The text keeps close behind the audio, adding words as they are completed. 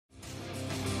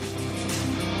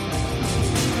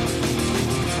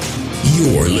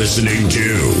You're listening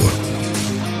to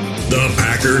the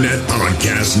Packernet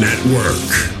Podcast Network.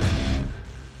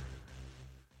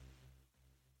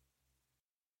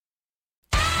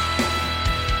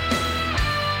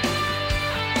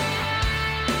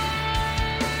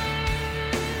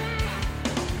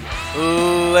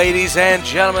 Ladies and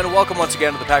gentlemen, welcome once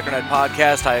again to the Packernet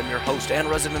Podcast. I am your host and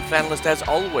resident fanalist, as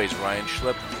always, Ryan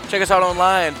Schlip. Check us out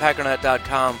online,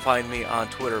 packernet.com. Find me on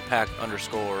Twitter,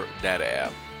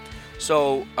 pack_data.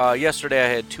 So, yesterday I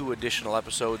had 2 additional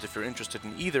episodes. If you're interested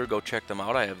in either, go check them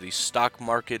out. I have the stock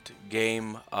market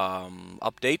game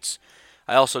updates.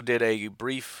 I also did a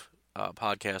brief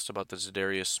podcast about the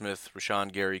Za'Darius Smith,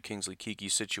 Rashawn Gary, Kingsley Keke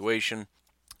situation.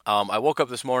 I woke up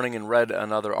this morning and read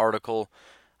another article.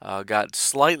 Got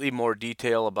slightly more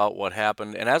detail about what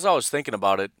happened, and as I was thinking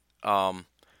about it,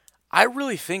 I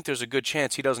really think there's a good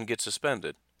chance he doesn't get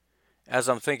suspended. As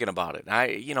I'm thinking about it,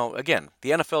 again,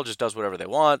 the NFL just does whatever they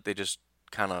want. They just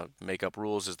kind of make up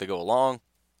rules as they go along.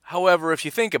 However, if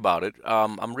you think about it,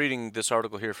 I'm reading this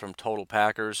article here from Total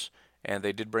Packers, and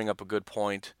they did bring up a good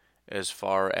point as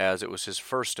far as it was his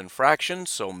first infraction,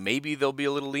 so maybe they'll be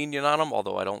a little lenient on him,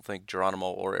 although I don't think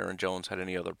Geronimo or Aaron Jones had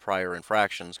any other prior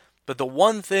infractions. But the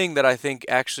one thing that I think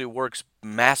actually works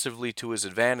massively to his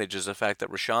advantage is the fact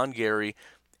that Rashawn Gary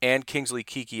and Kingsley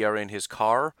Keke are in his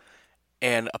car,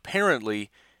 and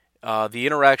apparently the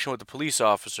interaction with the police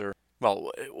officer,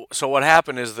 so what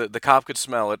happened is that the cop could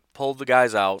smell it, pulled the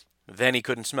guys out, then he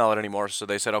couldn't smell it anymore, so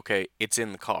they said, okay, it's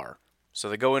in the car. So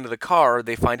they go into the car,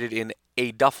 they find it in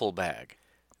a duffel bag.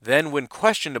 Then when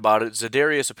questioned about it,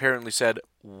 Za'Darius apparently said,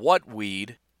 "What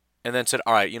weed?" and then said,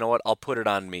 all right, you know what, I'll put it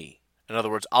on me. In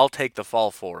other words, I'll take the fall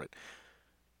for it.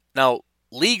 Now,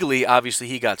 legally, obviously,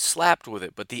 he got slapped with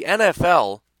it, but the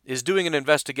NFL is doing an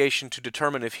investigation to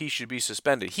determine if he should be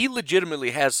suspended. He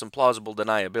legitimately has some plausible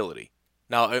deniability.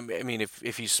 Now, I mean,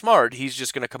 if he's smart, he's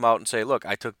just going to come out and say, look,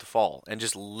 I took the fall, and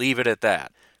just leave it at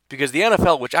that. Because the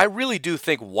NFL, which I really do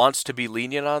think wants to be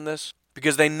lenient on this,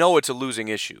 because they know it's a losing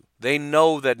issue. They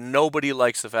know that nobody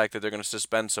likes the fact that they're going to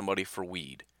suspend somebody for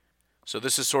weed. So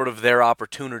this is sort of their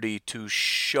opportunity to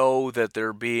show that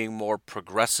they're being more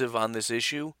progressive on this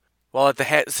issue, while at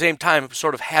the same time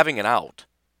sort of having an out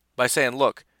by saying,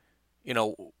 look,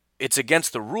 it's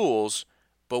against the rules,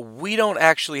 but we don't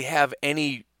actually have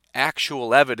any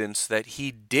actual evidence that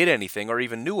he did anything or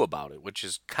even knew about it, which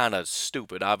is kind of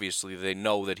stupid. Obviously, they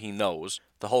know that he knows.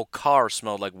 The whole car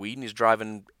smelled like weed, and he's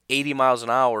driving 80 miles an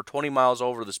hour, 20 miles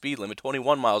over the speed limit,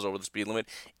 21 miles over the speed limit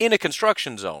in a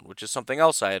construction zone, which is something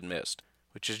else I had missed,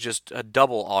 which is just a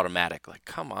double automatic. Like,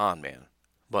 come on, man.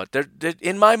 But they're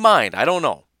in my mind, I don't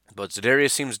know. But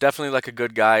Za'Darius seems definitely like a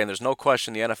good guy, and there's no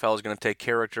question the NFL is going to take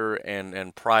character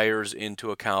and priors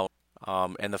into account.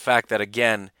 And the fact that,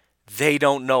 again, they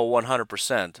don't know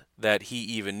 100% that he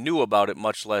even knew about it,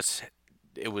 much less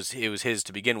it was his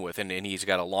to begin with. And he's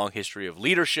got a long history of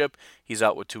leadership. He's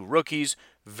out with 2 rookies.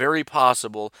 Very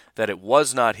possible that it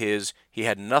was not his. He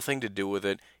had nothing to do with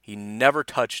it. He never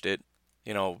touched it.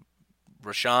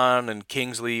 Rashawn and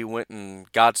Kingsley went and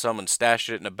got some and stashed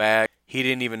it in a bag. He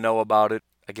didn't even know about it.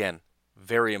 Again,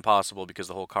 very impossible because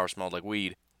the whole car smelled like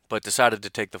weed, but decided to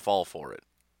take the fall for it.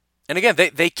 And again,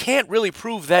 they can't really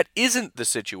prove that isn't the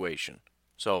situation.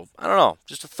 So, I don't know,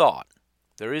 just a thought.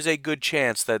 There is a good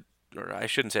chance that, or I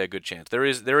shouldn't say a good chance, there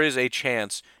is a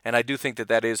chance, and I do think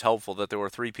that is helpful, that there were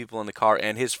 3 people in the car,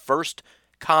 and his first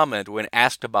comment when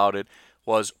asked about it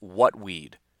was, what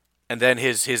weed? And then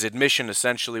his admission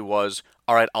essentially was,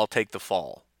 all right, I'll take the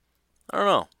fall. I don't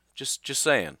know, just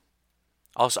saying.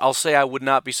 I'll say I would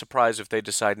not be surprised if they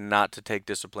decide not to take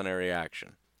disciplinary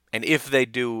action. And if they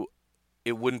do,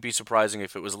 it wouldn't be surprising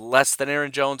if it was less than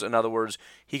Aaron Jones. In other words,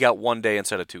 he got 1 day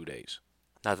instead of 2 days.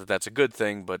 Not that that's a good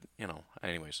thing, but,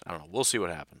 anyways, I don't know. We'll see what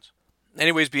happens.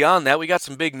 Anyways, beyond that, we got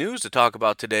some big news to talk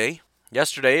about today.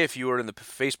 Yesterday, if you were in the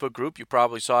Facebook group, you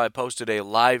probably saw I posted a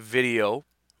live video.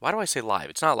 Why do I say live?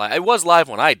 It's not live. It was live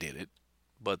when I did it,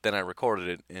 but then I recorded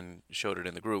it and showed it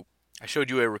in the group. I showed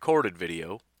you a recorded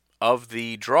video of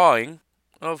the drawing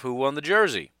of who won the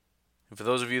jersey. And for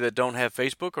those of you that don't have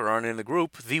Facebook or aren't in the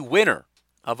group, the winner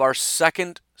of our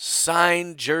second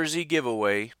signed jersey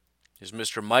giveaway is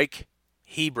Mr. Mike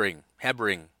Hebring.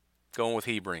 Going with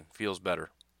Hebring. Feels better.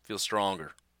 Feels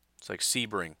stronger. It's like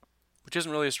Sebring, which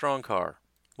isn't really a strong car.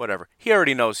 Whatever. He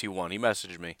already knows he won. He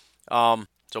messaged me.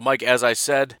 So Mike, as I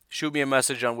said, shoot me a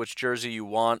message on which jersey you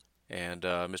want, and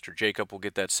Mr. Jacob will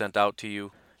get that sent out to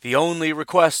you. The only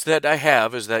request that I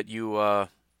have is that you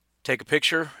take a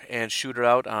picture and shoot it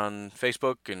out on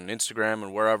Facebook and Instagram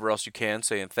and wherever else you can,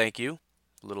 saying thank you.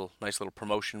 Nice little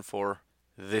promotion for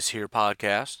this here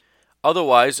podcast.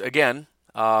 Otherwise, again,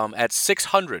 at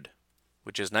 600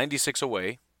 which is 96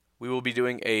 away, we will be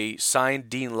doing a signed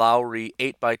Dean Lowry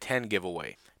 8x10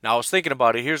 giveaway. Now, I was thinking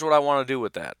about it. Here's what I want to do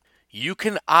with that. You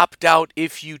can opt out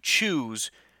if you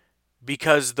choose,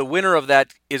 because the winner of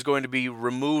that is going to be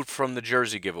removed from the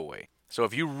jersey giveaway. So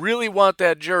if you really want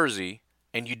that jersey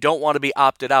and you don't want to be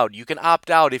opted out, you can opt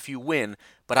out if you win,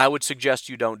 but I would suggest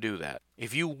you don't do that.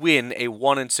 If you win a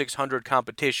 1 in 600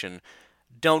 competition,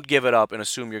 don't give it up and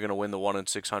assume you're going to win the 1 in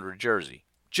 600 jersey.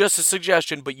 Just a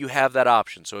suggestion, but you have that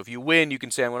option. So if you win, you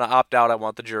can say, I'm going to opt out, I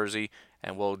want the jersey,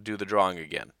 and we'll do the drawing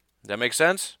again. Does that make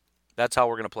sense? That's how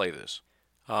we're going to play this.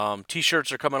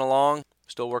 T-shirts are coming along.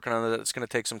 Still working on it. It's going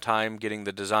to take some time getting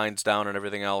the designs down and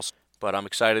everything else, but I'm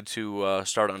excited to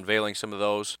start unveiling some of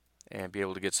those and be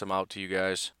able to get some out to you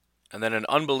guys. And then an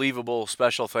unbelievable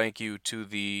special thank you to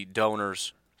the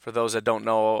donors. For those that don't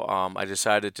know, I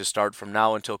decided to start from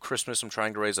now until Christmas. I'm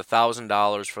trying to raise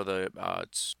 $1,000 for the,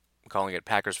 I'm calling it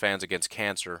Packers Fans Against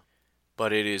Cancer,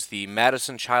 but it is the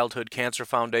Madison Childhood Cancer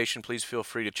Foundation. Please feel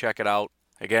free to check it out.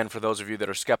 Again, for those of you that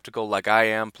are skeptical like I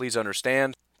am, please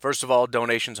understand. First of all,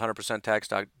 donations 100% tax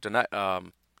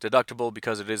deductible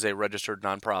because it is a registered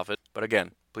nonprofit. But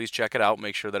again, please check it out.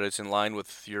 Make sure that it's in line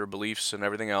with your beliefs and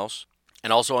everything else.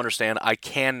 And also understand, I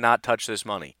cannot touch this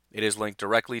money. It is linked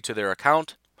directly to their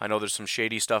account. I know there's some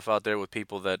shady stuff out there with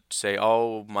people that say,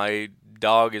 oh, my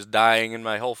dog is dying and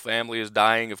my whole family is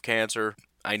dying of cancer.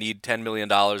 I need $10 million.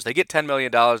 They get $10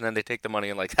 million and then they take the money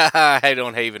and like, haha, I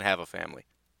don't even have a family.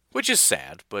 Which is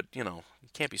sad, but, you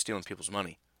can't be stealing people's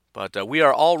money. But we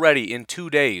are already, in 2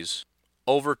 days,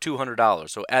 over $200.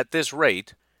 So at this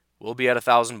rate, we'll be at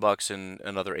 $1,000 in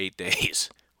another 8 days,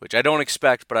 which I don't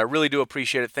expect, but I really do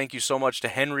appreciate it. Thank you so much to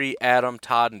Henry, Adam,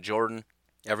 Todd, and Jordan.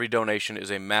 Every donation is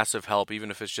a massive help,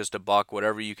 even if it's just $1,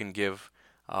 whatever you can give.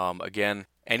 Again,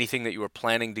 anything that you are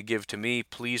planning to give to me,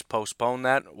 please postpone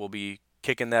that. We'll be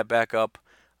kicking that back up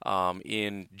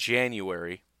in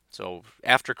January. So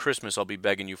after Christmas, I'll be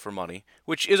begging you for money,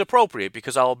 which is appropriate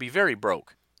because I'll be very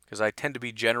broke, because I tend to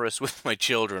be generous with my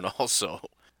children also.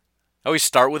 I always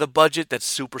start with a budget that's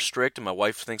super strict, and my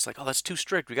wife thinks, like, oh, that's too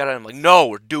strict. We got it. I'm like, no,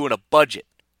 we're doing a budget.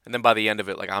 And then by the end of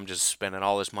it, like, I'm just spending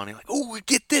all this money, like, oh, we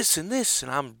get this and this,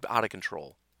 and I'm out of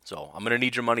control. So I'm going to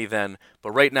need your money then.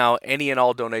 But right now, any and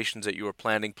all donations that you are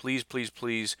planning, please, please,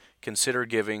 please consider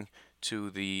giving to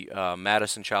the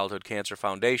Madison Childhood Cancer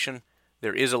Foundation.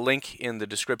 There is a link in the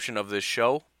description of this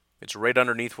show. It's right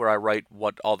underneath where I write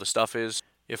what all the stuff is.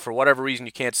 If for whatever reason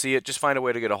you can't see it, just find a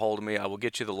way to get a hold of me. I will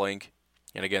get you the link.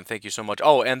 And again, thank you so much.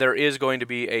 Oh, and there is going to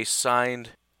be a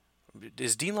signed...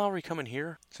 Is Dean Lowry coming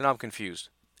here? So now I'm confused.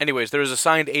 Anyways, there is a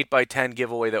signed 8x10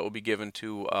 giveaway that will be given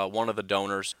to one of the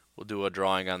donors. We'll do a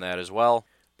drawing on that as well.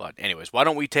 But anyways, why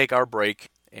don't we take our break,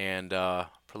 and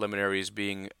preliminaries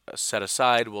being set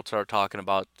aside, we'll start talking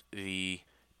about the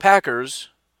Packers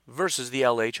versus the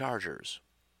LA Chargers.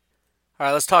 All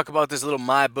right, let's talk about this little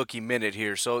MyBookie minute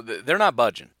here. So they're not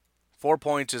budging. 4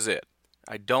 points is it.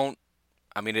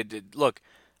 Look,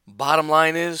 bottom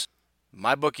line is,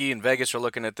 MyBookie and Vegas are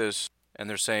looking at this, and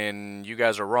they're saying, you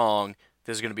guys are wrong.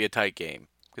 This is going to be a tight game.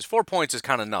 Because 4 points is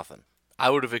kind of nothing. I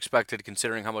would have expected,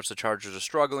 considering how much the Chargers are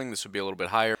struggling, this would be a little bit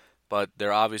higher. But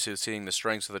they're obviously seeing the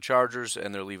strengths of the Chargers,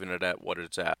 and they're leaving it at what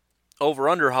it's at.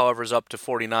 Over-under, however, is up to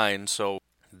 49, so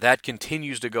that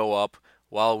continues to go up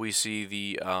while we see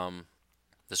the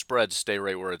spreads stay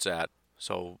right where it's at.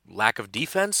 So lack of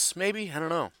defense, maybe? I don't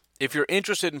know. If you're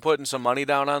interested in putting some money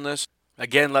down on this,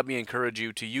 again, let me encourage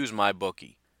you to use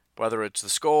MyBookie. Whether it's the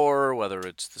score, whether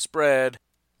it's the spread,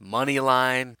 money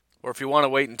line, or if you want to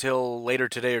wait until later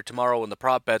today or tomorrow when the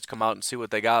prop bets come out and see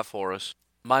what they got for us,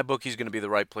 MyBookie is going to be the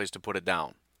right place to put it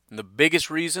down. And the biggest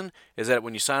reason is that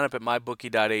when you sign up at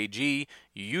mybookie.ag,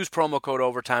 you use promo code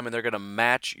OVERTIME and they're going to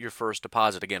match your first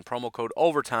deposit. Again, promo code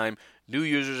OVERTIME, new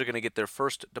users are going to get their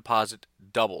first deposit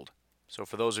doubled. So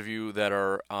for those of you that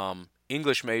are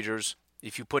English majors,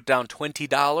 if you put down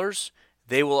 $20,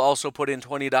 they will also put in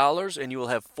 $20 and you will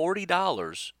have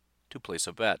 $40 to place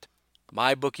a bet.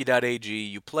 mybookie.ag,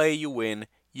 you play, you win,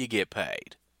 you get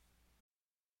paid.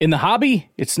 In the hobby,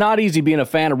 it's not easy being a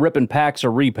fan of ripping packs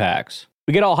or repacks.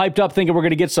 We get all hyped up thinking we're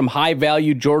going to get some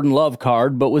high-value Jordan Love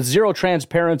card, but with zero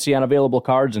transparency on available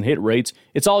cards and hit rates,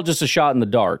 it's all just a shot in the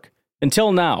dark.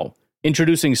 Until now,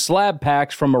 introducing slab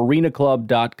packs from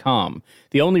arenaclub.com,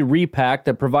 the only repack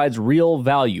that provides real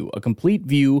value, a complete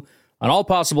view on all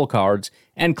possible cards,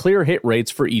 and clear hit rates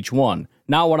for each one.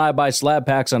 Now when I buy slab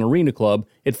packs on Arena Club,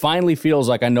 it finally feels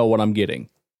like I know what I'm getting.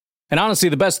 And honestly,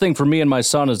 the best thing for me and my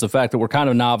son is the fact that we're kind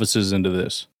of novices into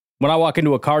this. When I walk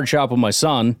into a card shop with my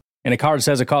son, and a card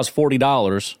says it costs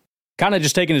 $40, kind of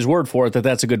just taking his word for it that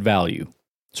that's a good value.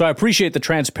 So I appreciate the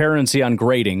transparency on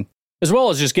grading, as well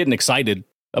as just getting excited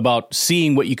about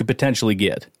seeing what you could potentially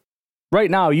get.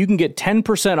 Right now, you can get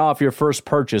 10% off your first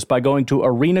purchase by going to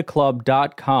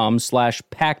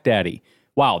arenaclub.com/packdaddy.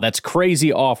 Wow, that's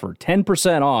crazy offer.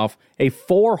 10% off a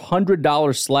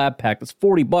 $400 slab pack. That's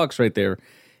 $40 right there.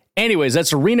 Anyways,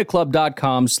 that's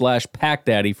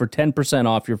arenaclub.com/packdaddy for 10%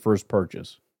 off your first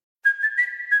purchase.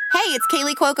 Hey, it's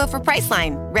Kaylee Cuoco for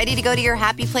Priceline. Ready to go to your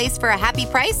happy place for a happy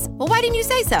price? Well, why didn't you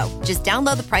say so? Just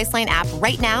download the Priceline app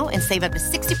right now and save up to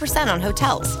 60% on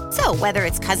hotels. So whether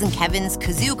it's Cousin Kevin's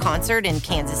Kazoo Concert in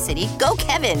Kansas City, go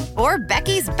Kevin, or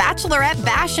Becky's Bachelorette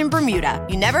Bash in Bermuda,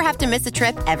 you never have to miss a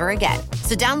trip ever again.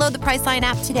 So download the Priceline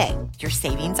app today. Your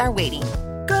savings are waiting.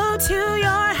 Go to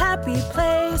your happy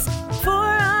place for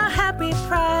a happy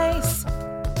price.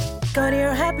 Go to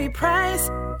your happy price,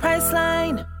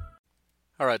 Priceline.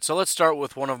 All right, so let's start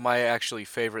with one of my actually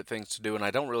favorite things to do, and I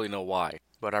don't really know why,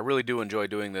 but I really do enjoy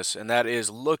doing this, and that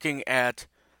is looking at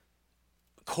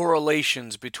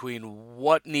correlations between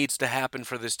what needs to happen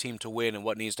for this team to win and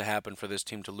what needs to happen for this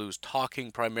team to lose,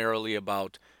 talking primarily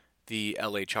about the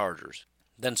LA Chargers.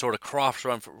 Then sort of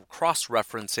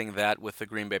cross-referencing that with the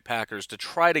Green Bay Packers to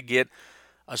try to get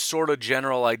a sort of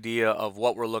general idea of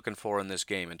what we're looking for in this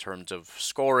game in terms of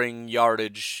scoring,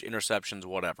 yardage, interceptions,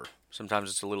 whatever. Sometimes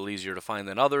it's a little easier to find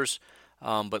than others.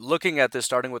 But looking at this,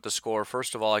 starting with the score,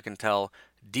 first of all, I can tell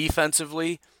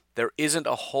defensively there isn't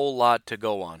a whole lot to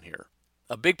go on here.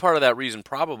 A big part of that reason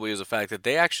probably is the fact that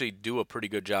they actually do a pretty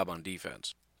good job on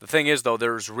defense. The thing is, though,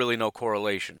 there's really no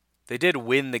correlation. They did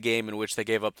win the game in which they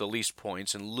gave up the least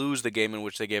points and lose the game in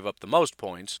which they gave up the most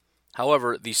points.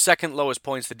 However, the second lowest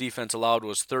points the defense allowed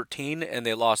was 13, and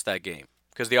they lost that game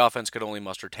because the offense could only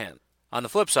muster 10. On the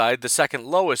flip side, the second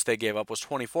lowest they gave up was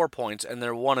 24 points, and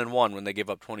they're 1-1 when they give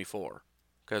up 24.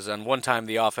 Because on one time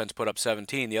the offense put up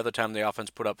 17, the other time the offense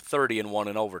put up 30 and won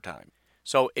in overtime.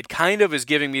 So it kind of is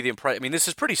giving me the impression, I mean, this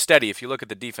is pretty steady if you look at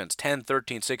the defense. 10,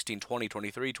 13, 16, 20,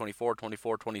 23, 24,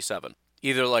 24, 27.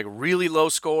 Either like really low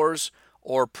scores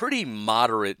or pretty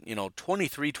moderate,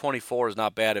 23, 24 is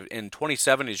not bad, and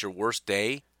 27 is your worst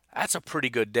day. That's a pretty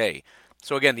good day.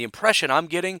 So again, the impression I'm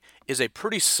getting is a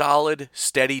pretty solid,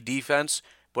 steady defense,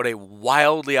 but a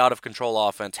wildly out-of-control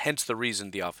offense, hence the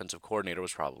reason the offensive coordinator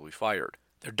was probably fired.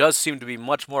 There does seem to be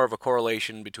much more of a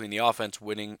correlation between the offense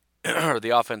winning, or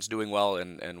the offense doing well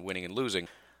and winning and losing,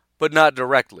 but not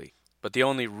directly. But the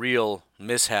only real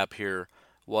mishap here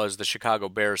was the Chicago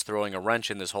Bears throwing a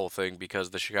wrench in this whole thing because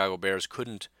the Chicago Bears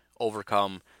couldn't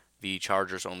overcome the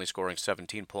Chargers only scoring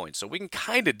 17 points. So we can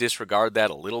kind of disregard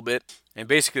that a little bit and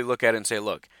basically look at it and say,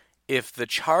 look, if the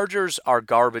Chargers are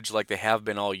garbage like they have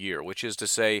been all year, which is to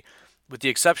say, with the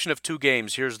exception of 2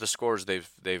 games, here's the scores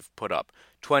they've put up.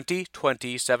 20,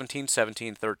 20, 17,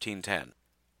 17, 13, 10.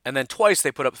 And then twice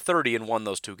they put up 30 and won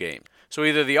those 2 games. So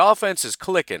either the offense is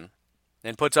clicking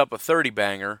and puts up a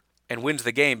 30-banger and wins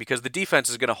the game because the defense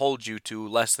is going to hold you to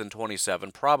less than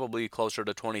 27, probably closer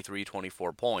to 23,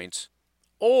 24 points.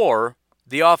 Or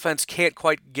the offense can't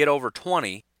quite get over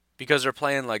 20 because they're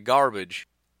playing like garbage,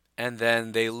 and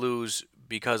then they lose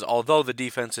because although the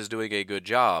defense is doing a good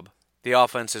job, the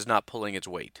offense is not pulling its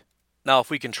weight. Now,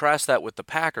 if we contrast that with the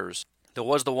Packers, there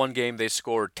was the one game they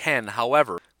scored 10.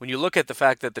 However, when you look at the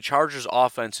fact that the Chargers'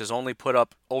 offense has only put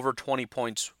up over 20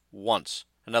 points once,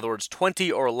 in other words,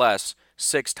 20 or less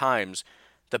 6 times,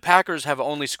 the Packers have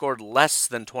only scored less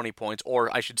than 20 points,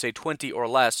 or I should say 20 or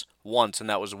less, once, and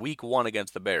that was Week 1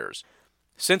 against the Bears.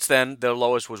 Since then, their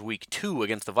lowest was Week 2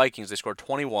 against the Vikings. They scored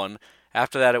 21.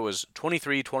 After that, it was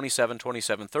 23, 27,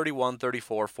 27, 31,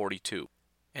 34, 42.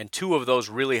 And 2 of those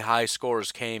really high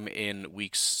scores came in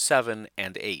Weeks 7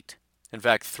 and 8. In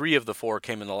fact, 3 of the 4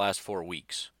 came in the last 4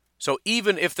 weeks. So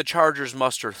even if the Chargers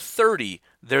muster 30,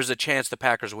 there's a chance the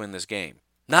Packers win this game.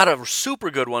 Not a super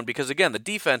good one because, again, the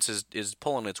defense is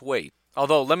pulling its weight.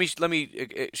 Although, let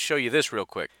me show you this real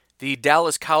quick. The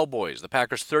Dallas Cowboys, the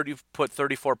Packers put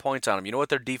 34 points on them. You know what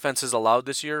their defense has allowed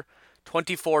this year?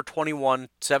 24, 21,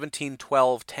 17,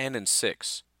 12, 10, and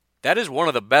 6. That is one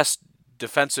of the best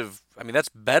defensive, that's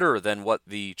better than what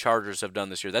the Chargers have done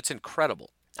this year. That's incredible.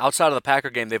 Outside of the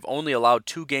Packer game, they've only allowed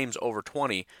 2 games over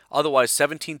 20. Otherwise,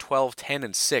 17, 12, 10,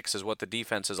 and 6 is what the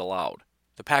defense has allowed.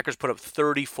 The Packers put up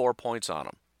 34 points on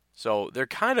them. So they're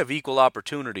kind of equal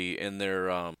opportunity in their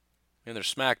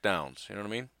smackdowns. You know what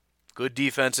I mean? Good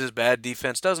defenses, bad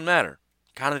defense, doesn't matter.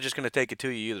 Kind of just going to take it to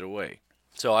you either way.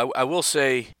 So I will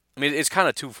say, it's kind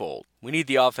of twofold. We need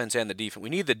the offense and the defense. We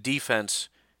need the defense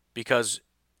because,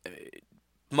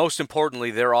 most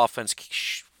importantly, their offense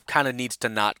kind of needs to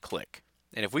not click.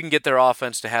 And if we can get their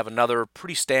offense to have another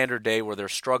pretty standard day where they're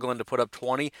struggling to put up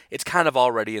 20, it's kind of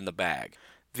already in the bag.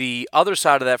 The other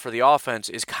side of that for the offense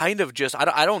is kind of just,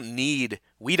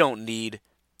 we don't need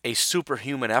a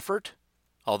superhuman effort,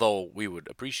 although we would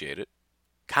appreciate it.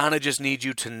 Kind of just need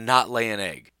you to not lay an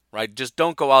egg, right? Just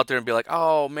don't go out there and be like,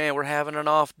 oh man, we're having an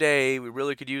off day. We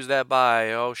really could use that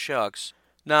bye. Oh shucks.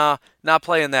 Nah, not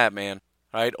playing that, man,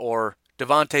 right? Or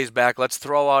Devontae's back. Let's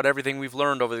throw out everything we've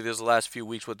learned over these last few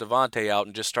weeks with Devontae out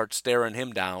and just start staring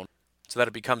him down so that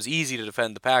it becomes easy to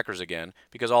defend the Packers again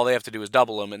because all they have to do is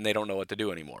double him and they don't know what to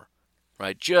do anymore,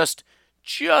 right? Just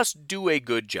do a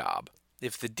good job.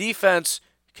 If the defense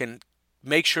can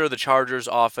make sure the Chargers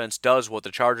offense does what the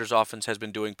Chargers offense has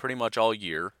been doing pretty much all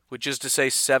year, which is to say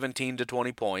 17 to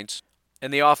 20 points,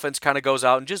 and the offense kind of goes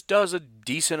out and just does a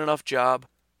decent enough job,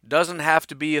 doesn't have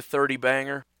to be a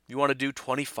 30-banger. You want to do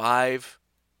 25,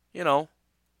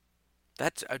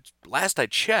 that's last I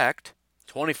checked,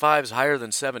 25 is higher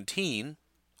than 17.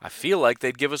 I feel like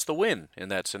they'd give us the win in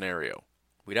that scenario.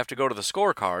 We'd have to go to the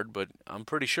scorecard, but I'm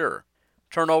pretty sure.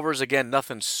 Turnovers, again,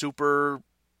 nothing super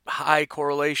high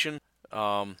correlation.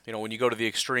 When you go to the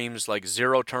extremes, like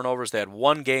 0 turnovers, they had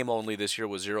one game only this year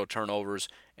with 0 turnovers,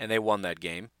 and they won that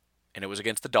game. And it was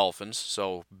against the Dolphins,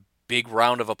 so big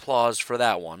round of applause for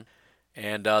that one.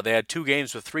 And they had 2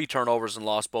 games with 3 turnovers and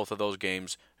lost both of those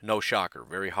games. No shocker.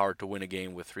 Very hard to win a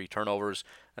game with 3 turnovers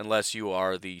unless you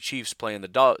are the Chiefs playing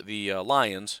the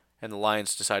Lions, and the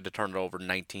Lions decide to turn it over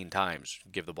 19 times,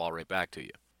 give the ball right back to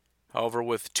you. However,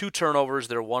 with 2 turnovers,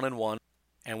 they're 1-1,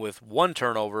 and with 1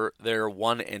 turnover, they're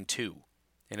 1-2.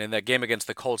 And in that game against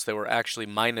the Colts, they were actually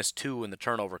 -2 in the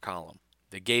turnover column.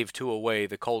 They gave 2 away.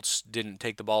 The Colts didn't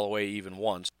take the ball away even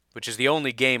once, which is the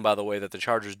only game, by the way, that the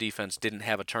Chargers defense didn't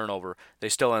have a turnover. They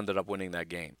still ended up winning that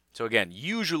game. So again,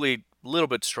 usually a little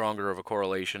bit stronger of a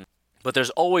correlation, but there's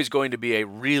always going to be a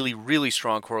really, really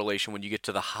strong correlation when you get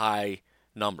to the high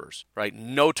numbers, right?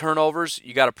 No turnovers,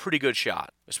 you got a pretty good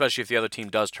shot, especially if the other team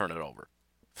does turn it over.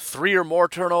 3 or more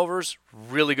turnovers,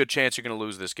 really good chance you're going to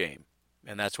lose this game.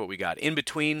 And that's what we got. In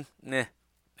between,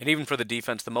 And even for the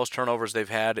defense, the most turnovers they've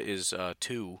had is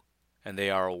 2, and they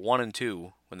are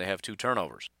 1-2 when they have 2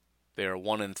 turnovers. They are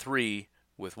 1-3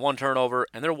 with 1 turnover,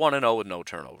 and they're 1-0 with no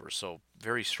turnovers. So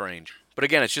very strange. But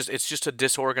again, it's just a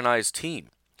disorganized team.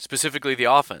 Specifically the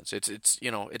offense.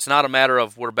 It's not a matter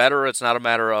of we're better. It's not a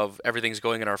matter of everything's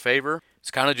going in our favor. It's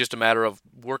kind of just a matter of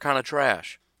we're kind of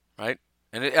trash, right?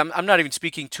 And I'm not even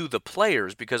speaking to the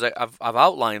players because I've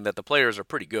outlined that the players are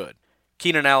pretty good.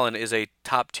 Keenan Allen is a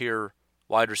top-tier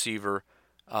wide receiver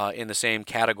in the same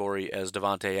category as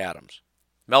Davante Adams.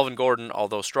 Melvin Gordon,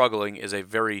 although struggling, is a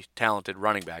very talented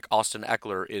running back. Austin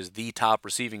Eckler is the top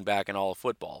receiving back in all of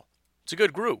football. It's a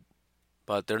good group,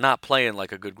 but they're not playing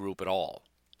like a good group at all.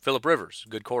 Phillip Rivers,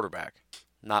 good quarterback.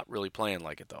 Not really playing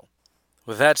like it, though.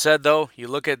 With that said, though, you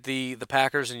look at the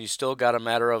Packers and you still got a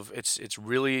matter of it's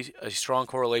really a strong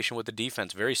correlation with the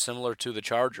defense, very similar to the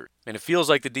Chargers. And it feels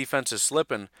like the defense is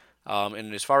slipping.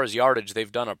 And as far as yardage,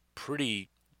 they've done a pretty,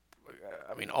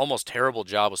 almost terrible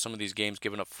job with some of these games,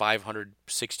 giving up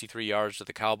 563 yards to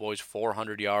the Cowboys,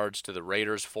 400 yards to the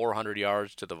Raiders, 400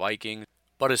 yards to the Vikings.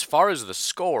 But as far as the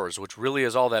scores, which really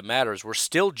is all that matters, we're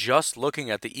still just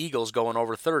looking at the Eagles going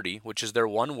over 30, which is their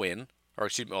one win,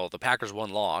 the Packers'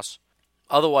 one loss.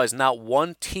 Otherwise, not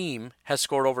one team has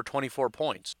scored over 24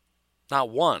 points. Not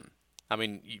one.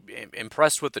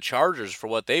 Impressed with the Chargers for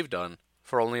what they've done,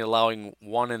 for only allowing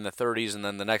 1 in the 30s and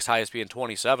then the next highest being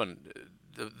 27.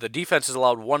 The defense has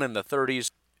allowed 1 in the 30s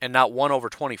and not 1 over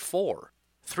 24.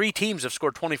 3 teams have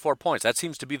scored 24 points. That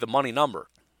seems to be the money number.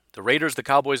 The Raiders, the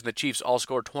Cowboys, and the Chiefs all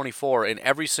scored 24. In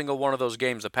every single one of those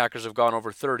games, the Packers have gone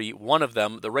over 30. One of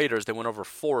them, the Raiders, they went over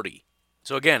 40.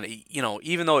 So again,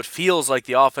 even though it feels like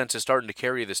the offense is starting to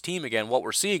carry this team again, what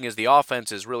we're seeing is the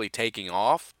offense is really taking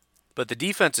off, but the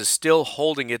defense is still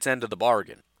holding its end of the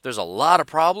bargain. There's a lot of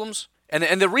problems,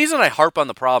 and the reason I harp on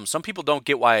the problems, some people don't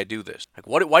get why I do this. Like,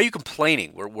 why are you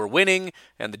complaining? We're winning,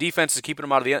 and the defense is keeping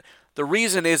them out of the end. The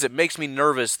reason is it makes me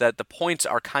nervous that the points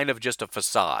are kind of just a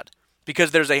facade.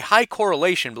 Because there's a high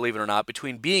correlation, believe it or not,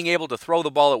 between being able to throw the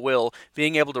ball at will,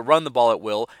 being able to run the ball at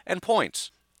will, and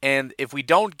points. And if we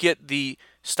don't get the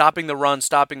stopping the run,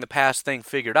 stopping the pass thing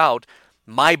figured out,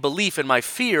 my belief and my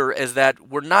fear is that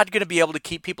we're not going to be able to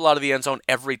keep people out of the end zone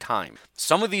every time.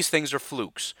 Some of these things are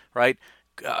flukes, right?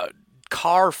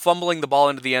 Carr fumbling the ball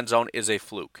into the end zone is a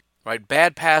fluke, right?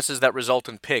 Bad passes that result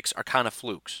in picks are kind of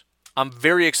flukes. I'm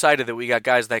very excited that we got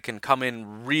guys that can come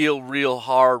in real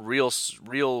hard,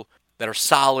 real that are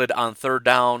solid on third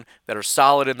down, that are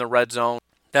solid in the red zone.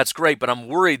 That's great, but I'm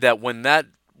worried that when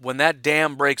that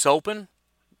dam breaks open,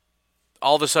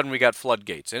 all of a sudden we got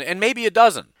floodgates. And maybe it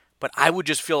doesn't, but I would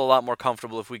just feel a lot more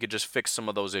comfortable if we could just fix some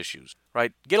of those issues,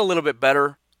 right? Get a little bit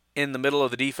better, in the middle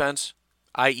of the defense,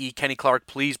 i.e. Kenny Clark,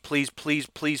 please, please, please,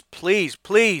 please, please,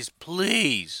 please,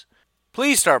 please,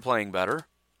 please start playing better.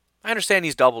 I understand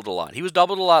he's doubled a lot. He was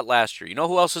doubled a lot last year. You know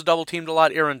who else is double-teamed a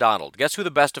lot? Aaron Donald. Guess who the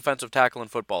best defensive tackle in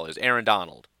football is? Aaron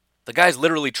Donald. The guy's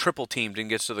literally triple-teamed and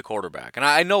gets to the quarterback. And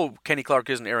I know Kenny Clark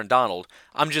isn't Aaron Donald.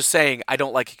 I'm just saying I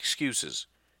don't like excuses.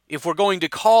 If we're going to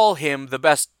call him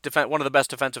one of the best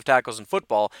defensive tackles in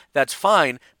football, that's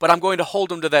fine, but I'm going to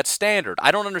hold him to that standard. I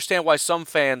don't understand why some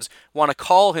fans want to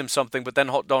call him something but then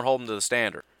don't hold him to the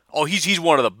standard. Oh, he's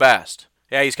one of the best.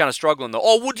 Yeah, he's kind of struggling, though.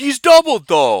 Oh, well, he's doubled,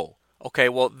 though. Okay,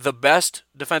 well, the best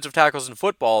defensive tackles in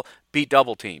football beat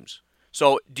double teams.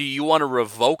 So do you want to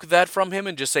revoke that from him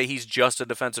and just say he's just a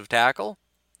defensive tackle?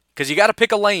 Because you got to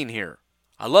pick a lane here.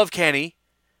 I love Kenny,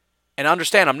 and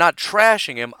understand I'm not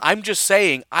trashing him. I'm just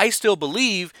saying I still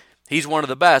believe he's one of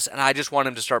the best, and I just want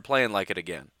him to start playing like it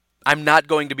again. I'm not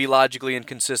going to be logically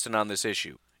inconsistent on this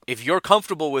issue. If you're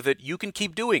comfortable with it, you can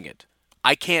keep doing it.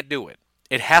 I can't do it.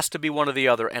 It has to be one or the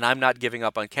other, and I'm not giving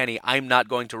up on Kenny. I'm not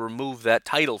going to remove that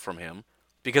title from him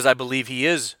because I believe he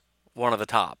is one of the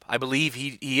top. I believe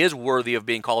he is worthy of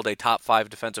being called a top 5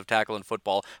 defensive tackle in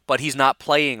football, but he's not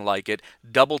playing like it.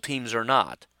 Double teams are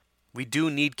not. We do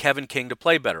need Kevin King to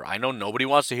play better. I know nobody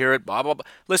wants to hear it, blah, blah, blah.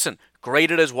 Listen,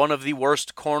 graded as one of the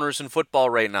worst corners in football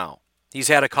right now. He's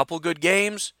had a couple good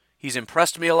games. He's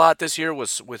impressed me a lot this year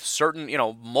with certain,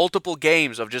 multiple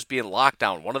games of just being locked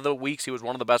down. One of the weeks he was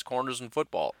one of the best corners in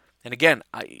football. And again,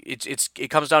 it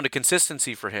comes down to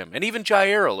consistency for him, and even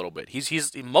Jair a little bit.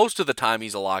 He's most of the time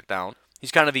he's a lockdown.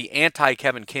 He's kind of the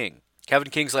anti-Kevin King.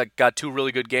 Kevin King's got 2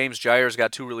 really good games. Jair's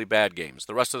got 2 really bad games.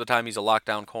 The rest of the time he's a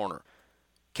lockdown corner.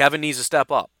 Kevin needs to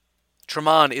step up.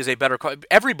 Tremont is a better corner.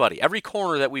 Every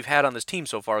corner that we've had on this team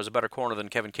so far is a better corner than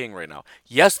Kevin King right now.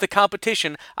 Yes, the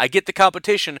competition. I get the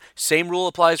competition. Same rule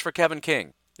applies for Kevin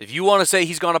King. If you want to say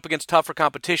he's gone up against tougher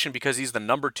competition because he's the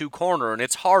number 2 corner and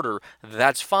it's harder,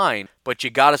 that's fine. But you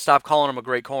got to stop calling him a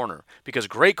great corner because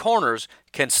great corners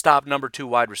can stop number 2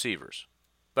 wide receivers.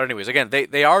 But anyways, again,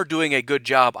 they are doing a good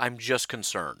job. I'm just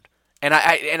concerned. And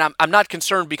I'm not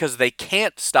concerned because they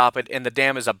can't stop it and the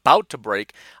dam is about to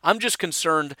break. I'm just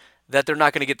concerned that they're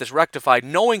not going to get this rectified,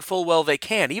 knowing full well they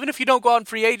can, even if you don't go out in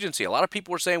free agency. A lot of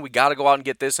people were saying we got to go out and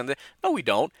get this and that. No, we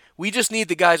don't. We just need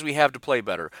the guys we have to play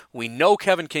better. We know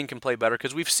Kevin King can play better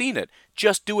because we've seen it.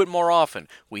 Just do it more often.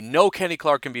 We know Kenny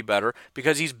Clark can be better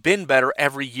because he's been better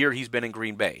every year he's been in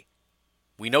Green Bay.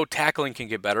 We know tackling can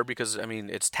get better because,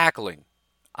 it's tackling.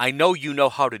 I know you know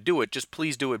how to do it. Just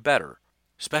please do it better.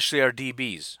 Especially our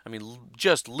DBs.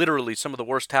 Just literally some of the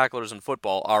worst tacklers in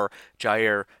football are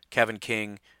Jair, Kevin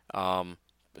King.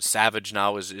 Savage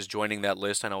now is joining that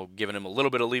list. I know giving him a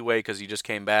little bit of leeway because he just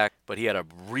came back, but he had a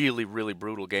really, really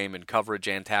brutal game in coverage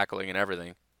and tackling and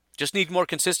everything. Just need more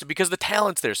consistent because the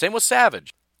talent's there. Same with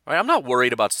Savage. Right? I'm not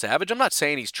worried about Savage. I'm not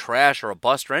saying he's trash or a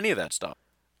bust or any of that stuff.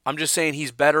 I'm just saying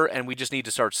he's better and we just need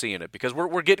to start seeing it because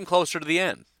we're getting closer to the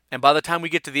end. And by the time we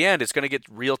get to the end, it's going to get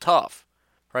real tough.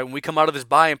 Right, when we come out of this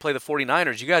bye and play the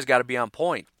 49ers, you guys got to be on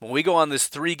point. When we go on this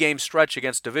 3-game stretch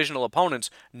against divisional opponents,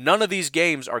 none of these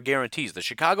games are guarantees. The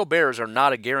Chicago Bears are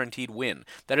not a guaranteed win.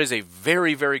 That is a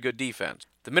very, very good defense.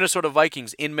 The Minnesota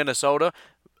Vikings in Minnesota,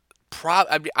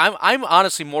 I'm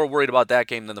honestly more worried about that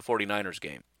game than the 49ers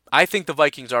game. I think the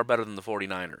Vikings are better than the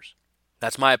 49ers.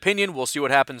 That's my opinion. We'll see what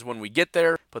happens when we get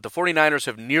there. But the 49ers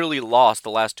have nearly lost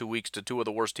the last 2 weeks to 2 of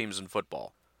the worst teams in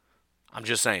football. I'm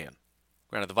just saying.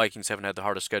 Granted, the Vikings haven't had the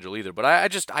hardest schedule either, but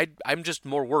I'm just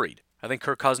more worried. I think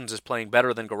Kirk Cousins is playing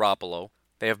better than Garoppolo.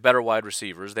 They have better wide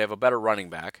receivers. They have a better running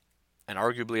back, and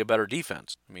arguably a better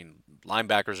defense.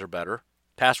 Linebackers are better.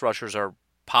 Pass rushers are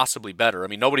possibly better.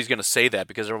 Nobody's going to say that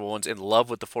because everyone's in love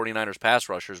with the 49ers pass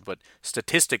rushers, but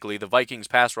statistically, the Vikings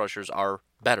pass rushers are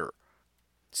better.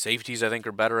 Safeties, I think,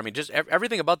 are better. Just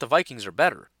everything about the Vikings are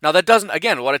better. Now, that doesn't,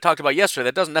 again, what I talked about yesterday,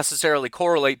 that doesn't necessarily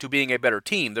correlate to being a better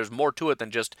team. There's more to it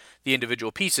than just the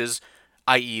individual pieces,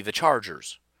 i.e. the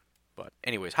Chargers. But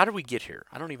anyways, how did we get here?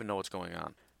 I don't even know what's going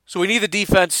on. So we need the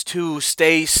defense to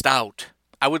stay stout.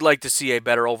 I would like to see a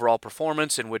better overall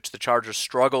performance in which the Chargers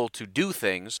struggle to do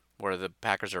things, where the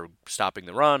Packers are stopping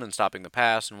the run and stopping the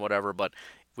pass and whatever. But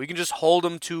if we can just hold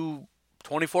them to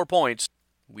 24 points,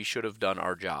 we should have done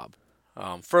our job.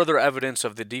 Further evidence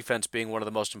of the defense being one of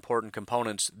the most important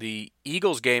components, the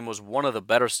Eagles game was one of the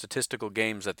better statistical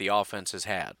games that the offense has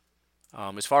had.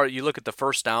 As far as you look at the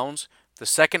first downs, the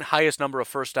second highest number of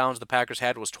first downs the Packers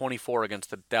had was 24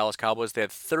 against the Dallas Cowboys. They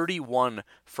had 31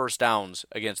 first downs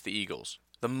against the Eagles.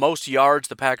 The most yards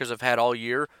the Packers have had all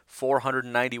year,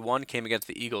 491, came against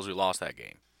the Eagles who lost that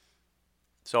game.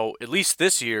 So at least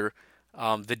this year,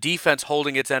 The defense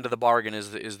holding its end of the bargain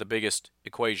is the biggest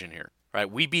equation here, right?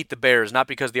 We beat the Bears not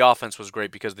because the offense was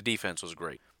great, because the defense was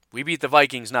great. We beat the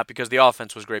Vikings not because the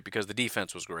offense was great, because the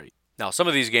defense was great. Now, some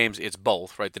of these games, it's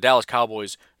both, right? The Dallas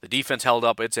Cowboys, the defense held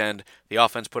up its end, the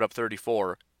offense put up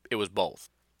 34. It was both.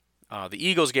 The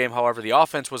Eagles game, however, the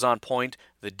offense was on point,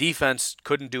 the defense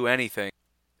couldn't do anything,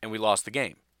 and we lost the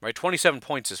game, right? 27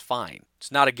 points is fine.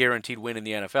 It's not a guaranteed win in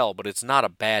the NFL, but it's not a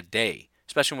bad day,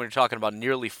 especially when you're talking about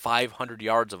nearly 500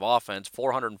 yards of offense,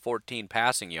 414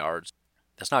 passing yards.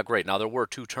 That's not great. Now, there were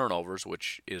 2 turnovers,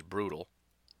 which is brutal.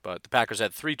 But the Packers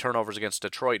had 3 turnovers against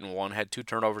Detroit in one, had 2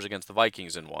 turnovers against the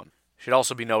Vikings in one. Should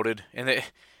also be noted, and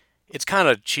it's kind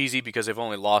of cheesy because they've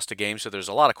only lost a game, so there's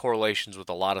a lot of correlations with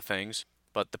a lot of things.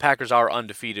 But the Packers are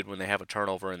undefeated when they have a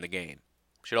turnover in the game.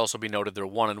 Should also be noted they're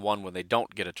 1-1 when they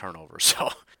don't get a turnover. So,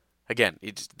 again,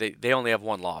 they only have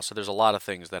 1 loss, so there's a lot of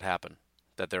things that happen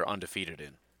that they're undefeated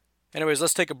in. Anyways,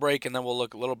 let's take a break, and then we'll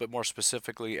look a little bit more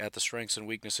specifically at the strengths and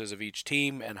weaknesses of each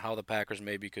team and how the Packers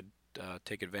maybe could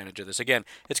take advantage of this. Again,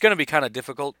 it's going to be kind of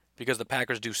difficult because the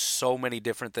Packers do so many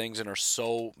different things and are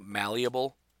so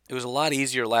malleable. It was a lot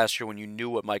easier last year when you knew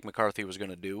what Mike McCarthy was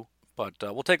going to do, but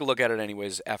we'll take a look at it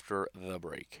anyways after the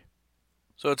break.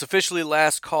 So it's officially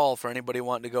last call for anybody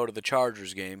wanting to go to the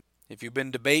Chargers game. If you've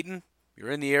been debating,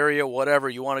 you're in the area, whatever,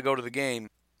 you want to go to the game,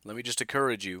 let me just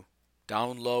encourage you.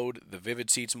 Download the Vivid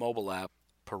Seats mobile app,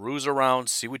 peruse around,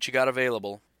 see what you got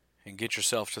available, and get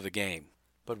yourself to the game.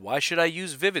 But why should I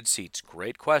use Vivid Seats?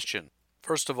 Great question.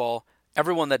 First of all,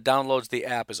 everyone that downloads the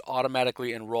app is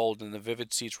automatically enrolled in the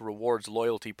Vivid Seats Rewards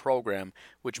loyalty program,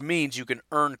 which means you can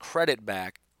earn credit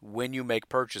back when you make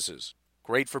purchases.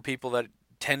 Great for people that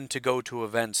tend to go to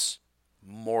events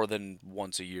more than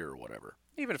once a year or whatever,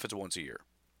 even if it's once a year.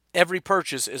 Every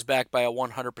purchase is backed by a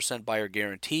 100% buyer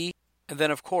guarantee, and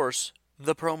then, of course,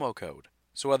 the promo code.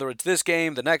 So whether it's this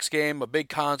game, the next game, a big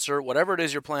concert, whatever it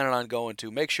is you're planning on going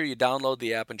to, make sure you download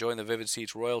the app and join the Vivid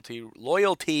Seats loyalty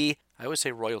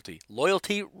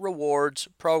rewards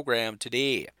program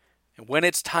today. And when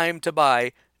it's time to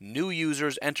buy, new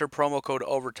users enter promo code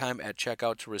OVERTIME at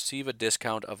checkout to receive a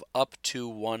discount of up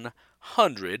to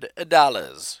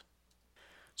 $100.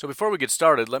 So before we get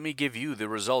started, let me give you the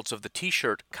results of the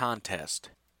t-shirt contest.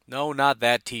 No, not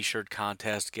that t-shirt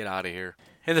contest. Get out of here.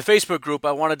 In the Facebook group,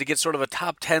 I wanted to get sort of a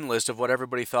top 10 list of what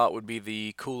everybody thought would be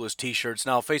the coolest t-shirts.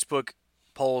 Now, Facebook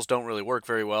polls don't really work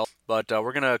very well, but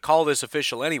we're going to call this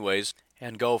official anyways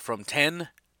and go from 10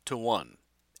 to 1.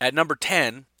 At number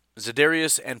 10,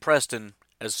 Za'Darius and Preston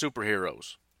as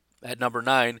superheroes. At number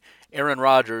 9, Aaron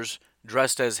Rodgers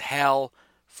dressed as Hal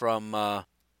from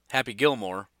Happy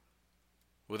Gilmore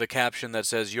with a caption that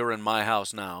says, "You're in my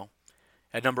house now."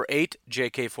 At number 8,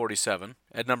 JK-47.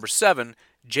 At number 7,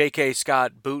 J.K.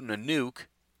 Scott booting a nuke.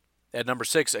 At number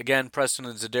 6, again, Preston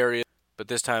and Za'Darius, but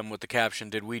this time with the caption,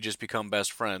 "Did we just become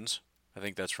best friends?" I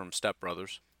think that's from Step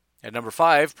Brothers. At number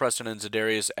 5, Preston and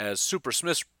Za'Darius as Super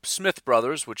Smith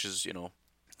Brothers, which is,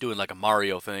 doing like a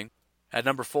Mario thing. At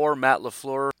number 4, Matt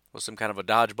LaFleur with some kind of a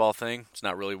dodgeball thing. It's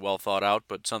not really well thought out,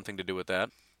 but something to do with that.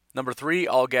 Number 3,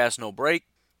 All Gas No Break.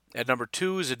 At number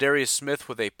 2, Za'Darius Smith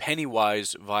with a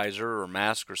Pennywise visor or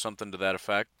mask or something to that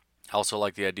effect. I also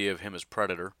like the idea of him as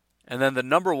Predator. And then the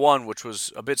number 1, which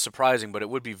was a bit surprising, but it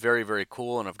would be very, very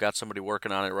cool, and I've got somebody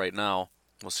working on it right now.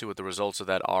 We'll see what the results of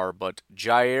that are, but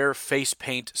Jair face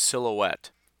paint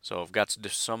silhouette. So I've got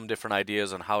some different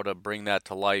ideas on how to bring that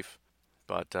to life,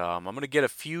 but I'm going to get a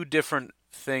few different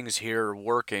things here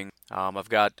working. I've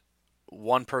got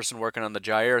one person working on the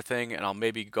Jair thing, and I'll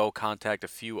maybe go contact a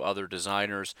few other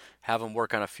designers, have them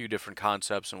work on a few different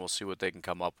concepts, and we'll see what they can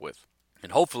come up with.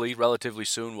 And hopefully, relatively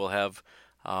soon, we'll have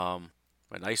a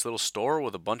nice little store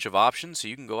with a bunch of options so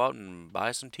you can go out and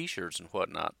buy some t-shirts and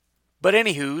whatnot. But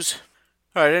anywho's,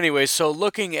 all right, anyway, so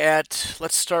looking at,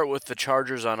 let's start with the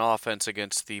Chargers on offense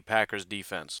against the Packers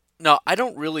defense. Now, I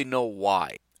don't really know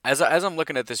why. As I'm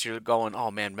looking at this, you're going, oh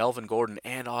man, Melvin Gordon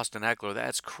and Austin Eckler,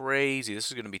 that's crazy. This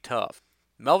is going to be tough.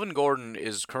 Melvin Gordon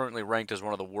is currently ranked as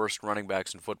one of the worst running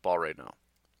backs in football right now.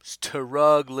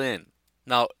 Struggling.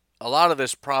 Now, a lot of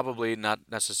this probably not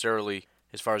necessarily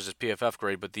as far as his PFF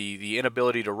grade, but the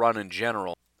inability to run in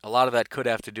general, a lot of that could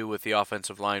have to do with the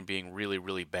offensive line being really,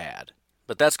 really bad.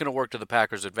 But that's going to work to the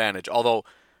Packers' advantage. Although,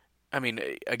 I mean,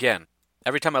 again,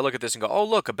 every time I look at this and go, oh,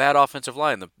 look, a bad offensive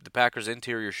line, the Packers'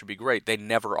 interior should be great. They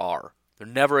never are. They're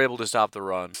never able to stop the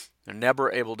run. They're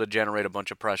never able to generate a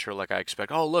bunch of pressure like I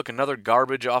expect. Oh, look, another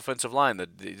garbage offensive line.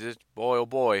 Boy, oh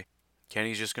boy,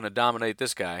 Kenny's just going to dominate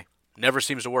this guy. Never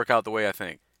seems to work out the way I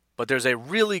think. But there's a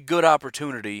really good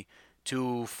opportunity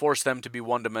to force them to be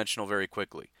one-dimensional very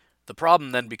quickly. The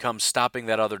problem then becomes stopping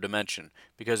that other dimension,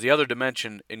 because the other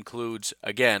dimension includes,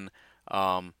 again,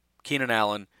 Keenan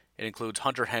Allen, it includes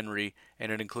Hunter Henry,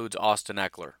 and it includes Austin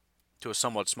Eckler. To a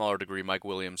somewhat smaller degree, Mike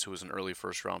Williams, who was an early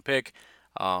first-round pick.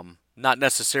 Not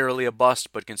necessarily a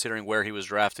bust, but considering where he was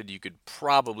drafted, you could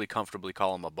probably comfortably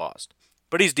call him a bust.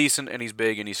 But he's decent, and he's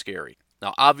big, and he's scary.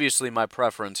 Now, obviously, my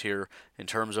preference here, in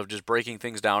terms of just breaking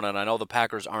things down, and I know the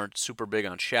Packers aren't super big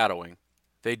on shadowing,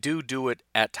 they do it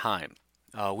at times.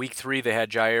 Week 3, they had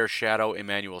Jair shadow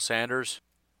Emmanuel Sanders.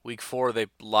 Week 4, they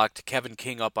locked Kevin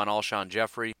King up on Alshon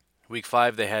Jeffrey. Week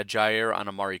 5, they had Jair on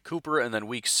Amari Cooper. And then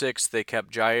Week 6, they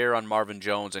kept Jair on Marvin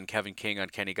Jones and Kevin King on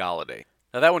Kenny Golladay.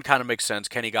 Now, that one kind of makes sense.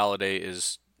 Kenny Golladay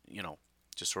is,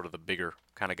 just sort of the bigger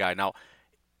kind of guy. Now,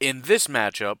 in this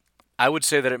matchup, I would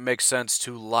say that it makes sense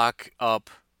to lock up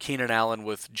Keenan Allen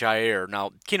with Jair.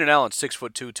 Now, Keenan Allen's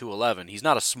 6'2", 211. He's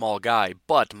not a small guy,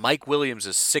 but Mike Williams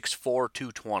is 6'4",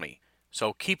 220.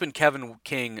 So keeping Kevin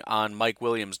King on Mike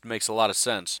Williams makes a lot of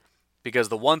sense, because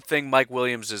the one thing Mike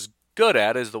Williams is good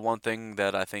at is the one thing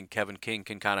that I think Kevin King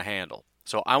can kind of handle.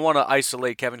 So I want to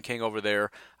isolate Kevin King over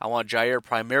there. I want Jair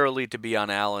primarily to be on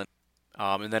Allen.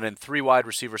 And then in 3 wide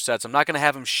receiver sets, I'm not going to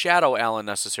have him shadow Allen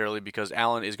necessarily, because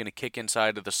Allen is going to kick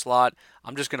inside of the slot.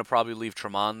 I'm just going to probably leave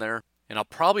Tremont there. And I'll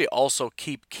probably also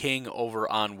keep King over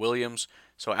on Williams.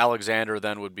 So Alexander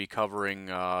then would be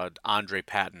covering Andre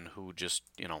Patton, who just,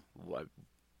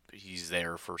 he's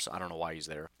there first. I don't know why he's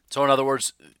there. So in other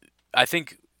words, I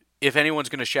think if anyone's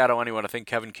going to shadow anyone, I think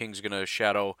Kevin King's going to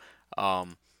shadow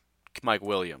Mike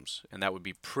Williams, and that would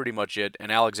be pretty much it.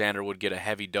 And Alexander would get a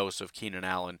heavy dose of Keenan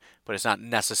Allen, but it's not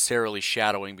necessarily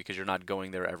shadowing, because you're not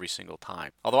going there every single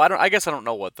time. Although I guess I don't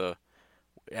know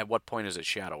at what point is it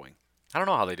shadowing. I don't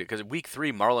know how they did, because Week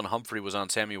 3, Marlon Humphrey was on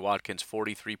Sammy Watkins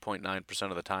 43.9%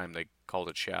 of the time. They called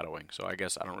it shadowing, so I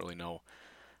guess I don't really know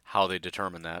how they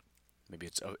determine that. Maybe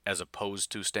it's as opposed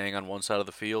to staying on one side of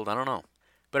the field. I don't know.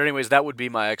 But anyways, that would be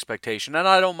my expectation, and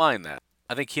I don't mind that.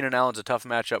 I think Keenan Allen's a tough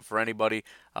matchup for anybody,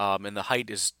 and the height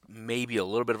is maybe a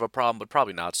little bit of a problem, but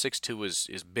probably not. 6'2"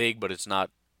 is big, but it's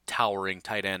not towering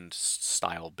tight end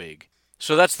style big.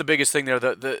 So that's the biggest thing there.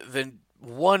 The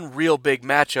one real big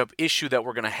matchup issue that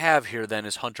we're going to have here then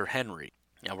is Hunter Henry.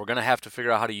 Now, we're going to have to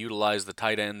figure out how to utilize the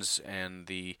tight ends and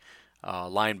the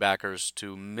linebackers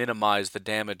to minimize the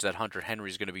damage that Hunter Henry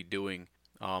is going to be doing.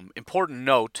 Important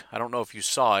note, I don't know if you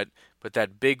saw it, but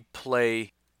that big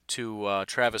play to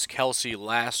Travis Kelce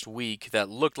last week that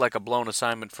looked like a blown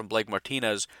assignment from Blake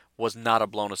Martinez was not a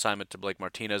blown assignment to Blake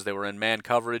Martinez. They were in man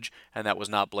coverage, and that was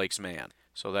not Blake's man.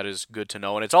 So that is good to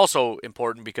know. And it's also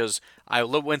important because I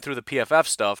went through the PFF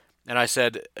stuff, and I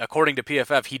said, according to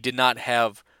PFF, he did not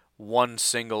have one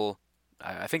single,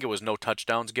 I think it was no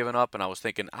touchdowns given up, and I was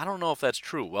thinking, I don't know if that's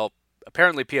true. Well,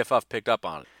 apparently PFF picked up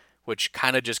on it, which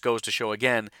kind of just goes to show,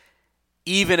 again,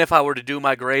 even if I were to do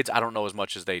my grades, I don't know as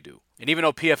much as they do. And even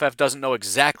though PFF doesn't know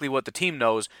exactly what the team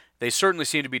knows, they certainly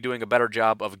seem to be doing a better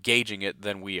job of gauging it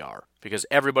than we are. Because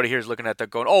everybody here is looking at that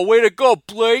going, oh, way to go,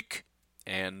 Blake!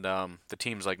 And the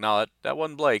team's like, no, that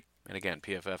wasn't Blake. And again,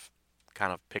 PFF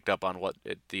kind of picked up on what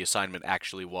the assignment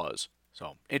actually was.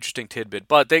 So, interesting tidbit.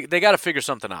 But they got to figure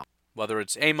something out. Whether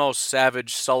it's Amos,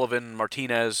 Savage, Sullivan,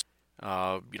 Martinez,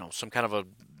 some kind of a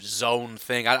zone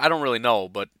thing. I don't really know,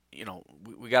 but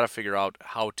we got to figure out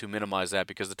how to minimize that,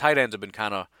 because the tight ends have been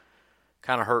kind of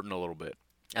hurting a little bit.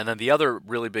 And then the other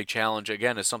really big challenge,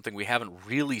 again, is something we haven't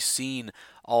really seen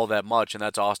all that much, and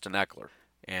that's Austin Eckler.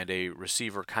 And a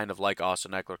receiver kind of like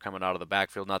Austin Eckler coming out of the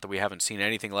backfield. Not that we haven't seen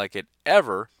anything like it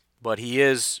ever, but he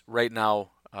is right now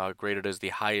graded as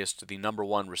the number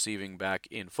 1 receiving back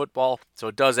in football. So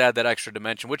it does add that extra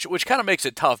dimension, which kind of makes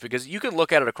it tough, because you can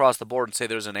look at it across the board and say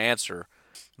there's an answer,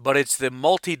 but it's the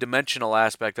multi-dimensional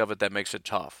aspect of it that makes it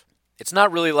tough. It's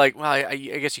not really like, well, I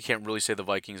guess you can't really say the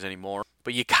Vikings anymore,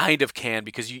 but you kind of can,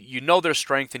 because you know their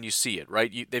strength and you see it,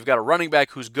 right? They've got a running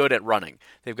back who's good at running.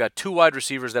 They've got 2 wide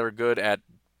receivers that are good at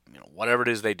whatever it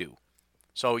is they do.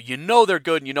 So they're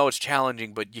good and it's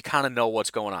challenging, but you kind of know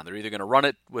what's going on. They're either going to run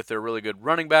it with their really good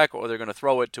running back, or they're going to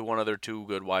throw it to one of their 2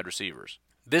 good wide receivers.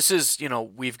 This is,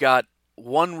 we've got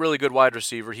one really good wide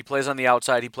receiver. He plays on the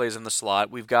outside. He plays in the slot.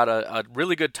 We've got a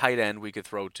really good tight end we could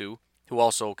throw to, who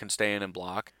also can stay in and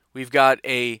block. We've got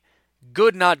a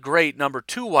good, not great, number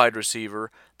 2 wide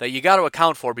receiver that you got to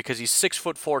account for, because he's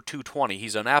 6'4", 220.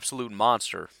 He's an absolute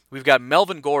monster. We've got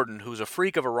Melvin Gordon, who's a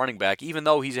freak of a running back. Even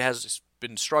though he has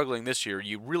been struggling this year,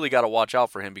 you really got to watch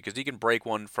out for him, because he can break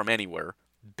one from anywhere.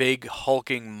 Big,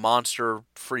 hulking, monster,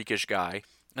 freakish guy.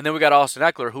 And then we got Austin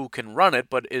Eckler, who can run it,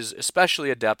 but is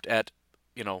especially adept at,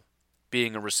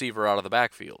 being a receiver out of the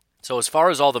backfield. So as far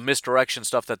as all the misdirection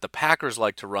stuff that the Packers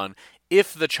like to run,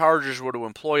 if the Chargers were to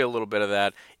employ a little bit of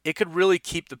that, it could really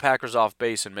keep the Packers off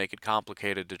base and make it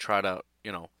complicated to try to,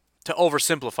 to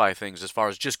oversimplify things as far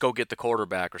as just go get the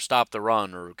quarterback or stop the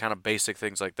run or kind of basic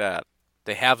things like that.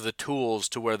 They have the tools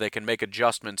to where they can make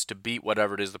adjustments to beat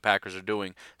whatever it is the Packers are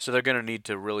doing, so they're going to need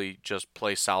to really just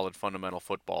play solid fundamental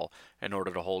football in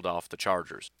order to hold off the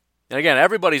Chargers. And again,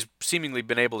 everybody's seemingly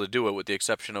been able to do it with the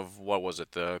exception of,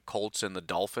 the Colts and the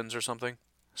Dolphins or something?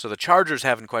 So the Chargers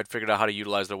haven't quite figured out how to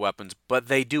utilize their weapons, but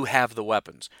they do have the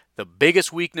weapons. The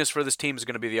biggest weakness for this team is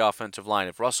going to be the offensive line.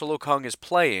 If Russell Okung is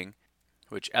playing,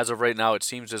 which as of right now it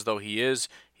seems as though he is,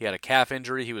 he had a calf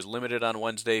injury, he was limited on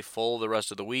Wednesday, full the rest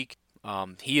of the week.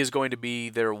 He is going to be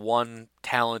their one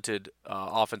talented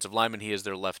offensive lineman. He is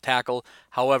their left tackle.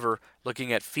 However,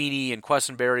 looking at Feeney and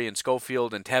Quessenberry and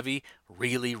Schofield and Tevy,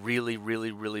 really, really,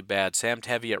 really, really bad. Sam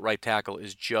Tevy at right tackle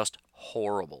is just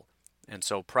horrible. And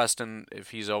so Preston, if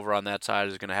he's over on that side,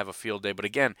 is going to have a field day. But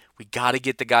again, we got to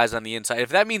get the guys on the inside. If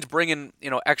that means bringing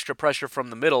extra pressure from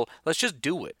the middle, let's just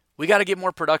do it. We got to get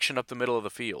more production up the middle of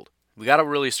the field. We got to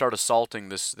really start assaulting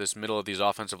this middle of these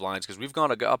offensive lines because we've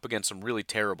gone up against some really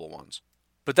terrible ones.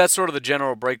 But that's sort of the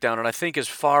general breakdown. And I think as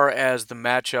far as the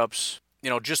matchups,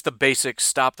 just the basics,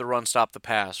 stop the run, stop the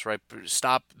pass, right?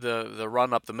 Stop the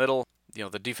run up the middle.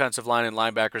 The defensive line and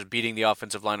linebackers beating the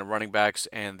offensive line and running backs,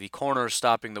 and the corners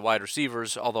stopping the wide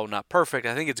receivers, although not perfect.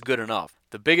 I think it's good enough.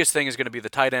 The biggest thing is going to be the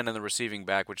tight end and the receiving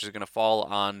back, which is going to fall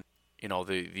on,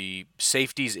 the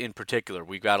safeties in particular.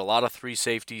 We've got a lot of 3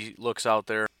 safety looks out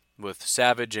there with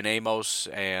Savage and Amos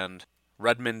and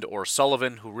Redmond or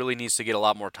Sullivan, who really needs to get a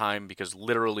lot more time because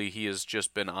literally he has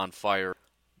just been on fire.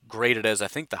 Graded as, I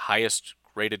think, the highest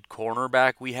graded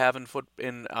cornerback we have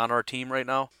on our team right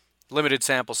now. Limited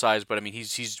sample size, but I mean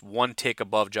he's one tick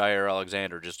above Jair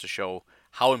Alexander just to show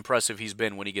how impressive he's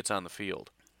been when he gets on the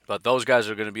field. But those guys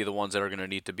are going to be the ones that are going to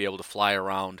need to be able to fly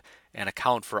around and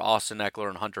account for Austin Eckler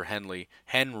and Hunter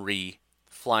Henry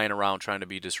flying around trying to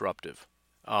be disruptive.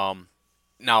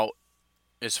 Now,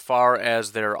 as far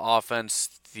as their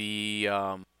offense, the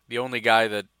only guy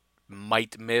that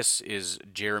might miss is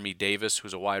Jeremy Davis,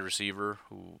 who's a wide receiver,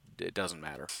 who it doesn't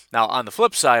matter. Now, on the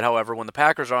flip side, however, when the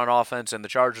Packers are on offense and the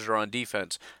Chargers are on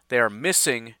defense, they are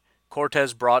missing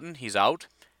Cortez Broughton. He's out.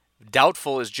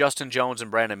 Doubtful is Justin Jones and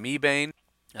Brandon Mebane,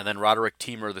 and then Roderick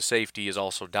Teamer, the safety, is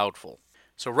also doubtful.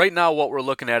 So right now what we're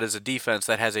looking at is a defense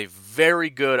that has a very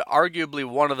good, arguably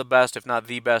one of the best, if not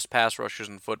the best, pass rushers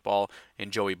in football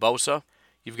in Joey Bosa.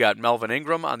 You've got Melvin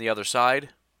Ingram on the other side,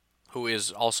 who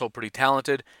is also pretty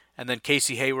talented, and then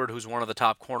Casey Hayward, who's one of the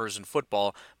top corners in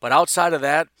football. But outside of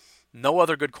that, no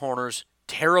other good corners,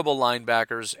 terrible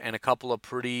linebackers, and a couple of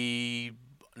pretty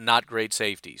not great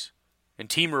safeties. And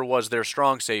Teamer was their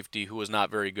strong safety, who was not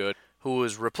very good, who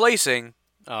was replacing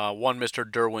one Mr.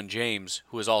 Derwin James,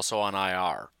 who is also on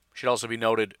IR. Should also be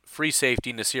noted, free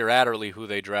safety Nasir Adderley, who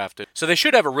they drafted. So they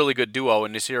should have a really good duo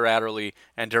in Nasir Adderley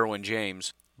and Derwin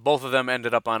James. Both of them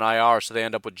ended up on IR, so they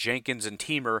end up with Jenkins and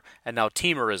Teamer, and now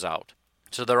Teamer is out.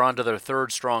 So they're on to their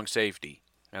third strong safety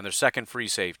and their second free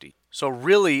safety. So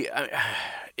really,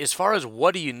 as far as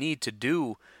what do you need to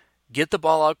do, get the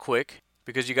ball out quick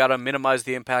because you got to minimize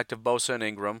the impact of Bosa and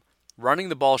Ingram. Running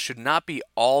the ball should not be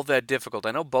all that difficult.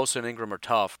 I know Bosa and Ingram are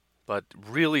tough, but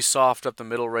really soft up the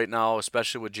middle right now,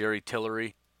 especially with Jerry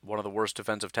Tillery, one of the worst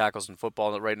defensive tackles in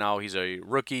football right now. He's a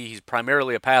rookie. He's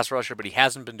primarily a pass rusher, but he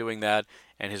hasn't been doing that,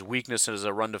 and his weakness as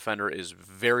a run defender is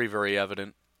very, very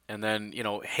evident. And then,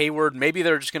 Hayward, maybe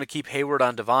they're just going to keep Hayward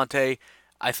on Devontae.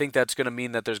 I think that's going to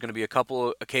mean that there's going to be a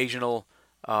couple occasional,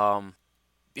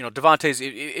 Devontae's,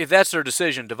 if that's their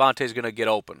decision, Devontae's going to get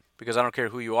open. Because I don't care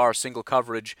who you are, single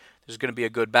coverage, there's going to be a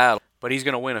good battle. But he's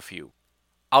going to win a few.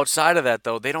 Outside of that,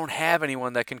 though, they don't have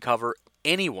anyone that can cover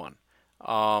anyone.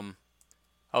 I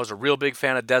was a real big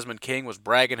fan of Desmond King, was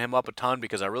bragging him up a ton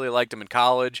because I really liked him in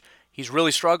college. He's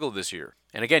really struggled this year.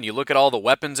 And again, you look at all the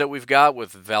weapons that we've got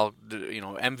with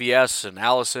MVS and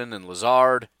Allison and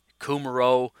Lazard,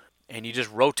 Kumaro, and you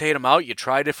just rotate them out. You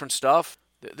try different stuff.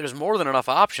 There's more than enough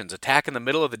options. Attack in the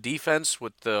middle of the defense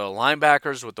with the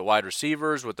linebackers, with the wide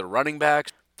receivers, with the running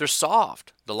backs. They're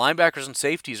soft. The linebackers and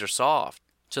safeties are soft.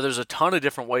 So there's a ton of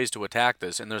different ways to attack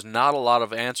this, and there's not a lot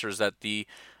of answers that the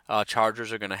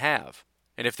Chargers are going to have.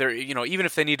 And if they're, even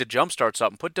if they need to jumpstart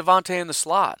something, put Devontae in the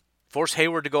slot. Force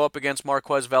Hayward to go up against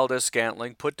Marquez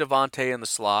Valdez-Scantling. Put Devontae in the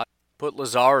slot. Put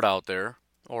Lazard out there.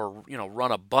 Or,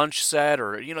 run a bunch set.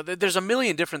 Or, there's a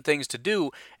million different things to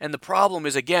do. And the problem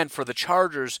is, again, for the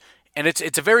Chargers, and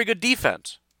it's a very good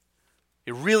defense.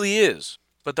 It really is.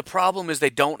 But the problem is they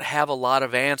don't have a lot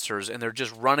of answers, and they're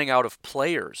just running out of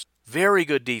players. Very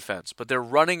good defense, but they're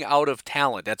running out of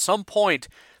talent. At some point,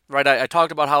 right, I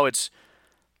talked about how it's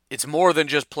it's more than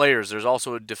just players. There's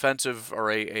also a defensive or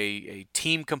a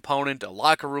team component, a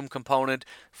locker room component,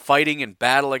 fighting and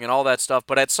battling and all that stuff.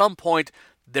 But at some point,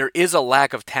 there is a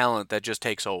lack of talent that just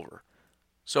takes over.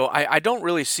 So I don't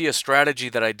really see a strategy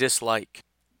that I dislike,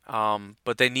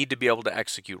 but they need to be able to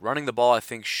execute. Running the ball, I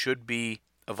think, should be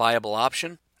a viable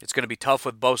option. It's going to be tough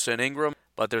with Bosa and Ingram,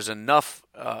 but there's enough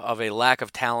of a lack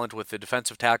of talent with the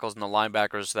defensive tackles and the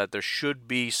linebackers that there should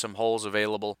be some holes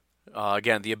available.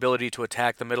 Again, the ability to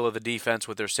attack the middle of the defense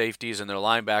with their safeties and their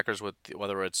linebackers, with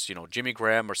whether it's Jimmy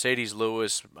Graham, Mercedes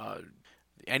Lewis,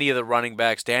 any of the running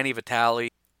backs, Danny Vitale.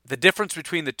 The difference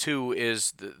between the two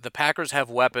is the Packers have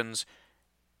weapons,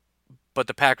 but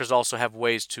the Packers also have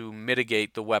ways to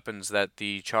mitigate the weapons that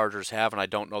the Chargers have, and I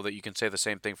don't know that you can say the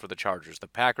same thing for the Chargers. The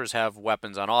Packers have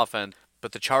weapons on offense,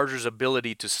 but the Chargers'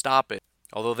 ability to stop it,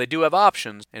 although they do have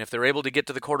options, and if they're able to get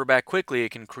to the quarterback quickly,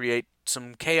 it can create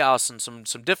some chaos and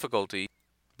some difficulty.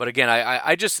 But again,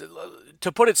 I just,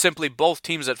 to put it simply, both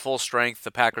teams at full strength,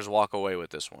 the Packers walk away with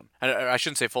this one. I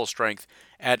shouldn't say full strength,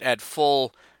 at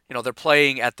full, they're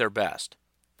playing at their best.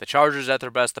 The Chargers at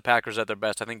their best, the Packers at their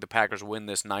best. I think the Packers win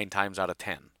this 9 times out of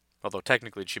 10. Although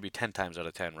technically it should be 10 times out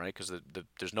of 10, right? Because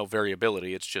there's no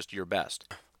variability. It's just your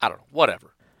best. I don't know.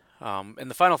 Whatever.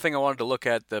 And the final thing I wanted to look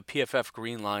at, the PFF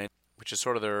green line, which is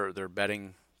sort of their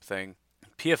betting thing.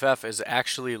 PFF is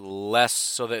actually less,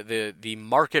 so that the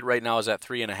market right now is at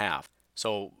 3.5.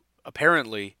 So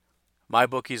apparently my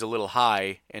bookie's a little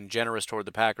high and generous toward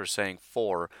the Packers, saying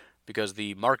 4, because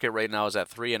the market right now is at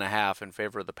 3.5 in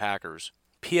favor of the Packers.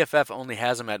 PFF only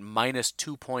has them at minus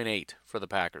 2.8 for the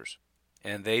Packers.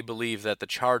 And they believe that the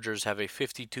Chargers have a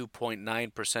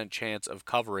 52.9% chance of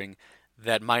covering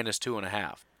that minus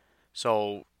 2.5.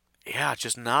 So, yeah,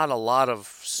 just not a lot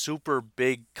of super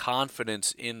big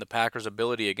confidence in the Packers'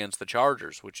 ability against the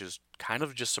Chargers, which is kind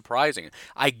of just surprising.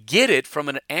 I get it from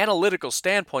an analytical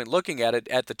standpoint, looking at it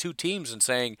at the two teams and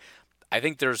saying, I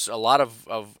think there's a lot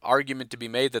of argument to be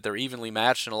made that they're evenly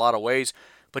matched in a lot of ways.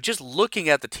 But just looking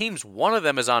at the teams, one of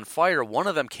them is on fire. One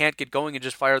of them can't get going and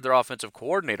just fired their offensive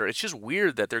coordinator. It's just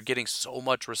weird that they're getting so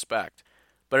much respect.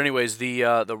 But anyways,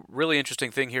 the really interesting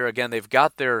thing here, again, they've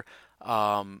got their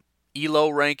ELO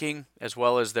ranking as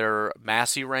well as their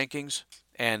Massey rankings.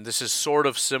 And this is sort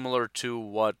of similar to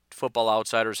what Football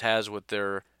Outsiders has with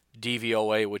their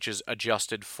DVOA, which is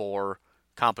adjusted for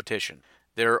competition.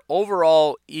 Their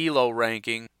overall ELO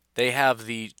ranking, they have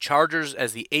the Chargers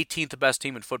as the 18th best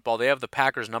team in football. They have the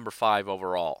Packers number 5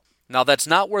 overall. Now, that's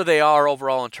not where they are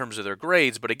overall in terms of their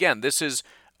grades, but again, this is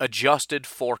adjusted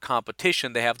for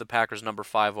competition. They have the Packers number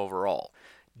 5 overall.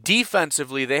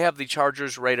 Defensively, they have the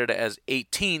Chargers rated as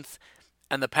 18th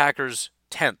and the Packers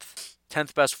 10th.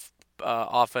 10th best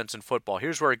offense in football.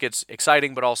 Here's where it gets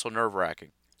exciting but also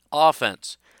nerve-wracking.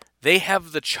 Offense. They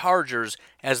have the Chargers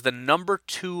as the number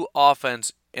 2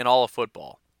 offense in all of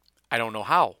football. I don't know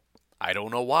how. I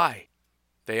don't know why.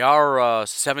 They are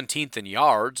 17th in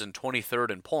yards and 23rd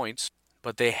in points,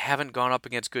 but they haven't gone up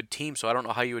against good teams, so I don't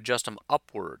know how you adjust them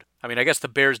upward. I mean, I guess the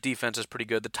Bears' defense is pretty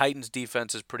good. The Titans'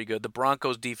 defense is pretty good. The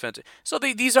Broncos' defense. So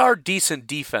these are decent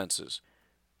defenses.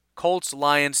 Colts,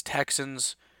 Lions,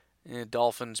 Texans,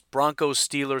 Dolphins, Broncos,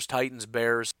 Steelers, Titans,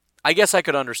 Bears. I guess I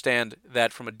could understand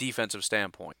that from a defensive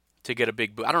standpoint to get a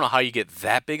big boost. I don't know how you get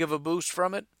that big of a boost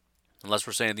from it. Unless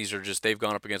we're saying these are just, they've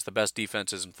gone up against the best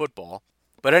defenses in football.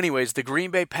 But anyways, the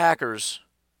Green Bay Packers,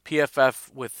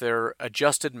 PFF with their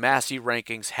adjusted Massey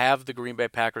rankings, have the Green Bay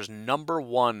Packers number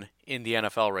 1 in the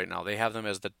NFL right now. They have them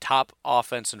as the top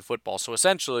offense in football. So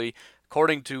essentially,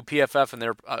 according to PFF and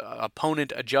their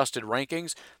opponent adjusted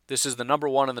rankings, this is the number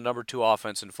 1 and the number 2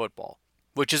 offense in football.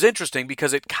 Which is interesting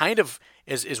because it kind of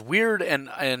is weird,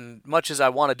 and much as I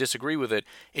want to disagree with it,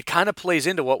 it kind of plays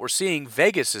into what we're seeing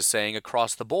Vegas is saying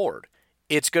across the board.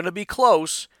 It's going to be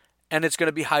close, and it's going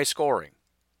to be high scoring.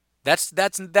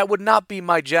 That would not be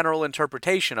my general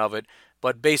interpretation of it,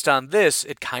 but based on this,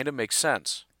 it kind of makes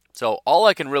sense. So all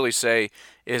I can really say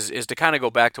is to kind of go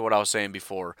back to what I was saying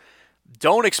before.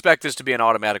 Don't expect this to be an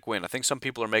automatic win. I think some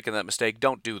people are making that mistake.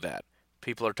 Don't do that.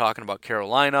 People are talking about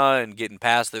Carolina and getting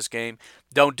past this game.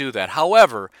 Don't do that.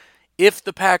 However, if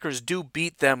the Packers do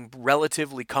beat them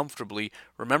relatively comfortably,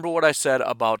 remember what I said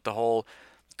about the whole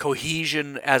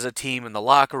cohesion as a team in the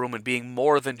locker room and being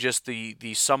more than just the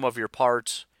sum of your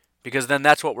parts, because then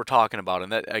that's what we're talking about.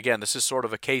 And that, again, this is sort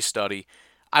of a case study.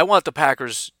 I want the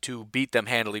Packers to beat them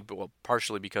handily, well,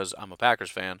 partially because I'm a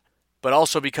Packers fan, but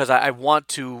also because I want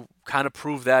to kind of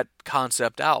prove that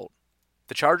concept out.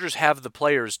 The Chargers have the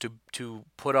players to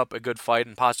put up a good fight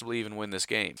and possibly even win this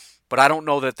game. But I don't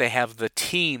know that they have the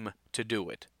team to do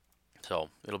it. So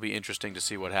it'll be interesting to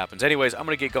see what happens. Anyways, I'm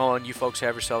going to get going. You folks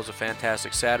have yourselves a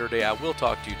fantastic Saturday. I will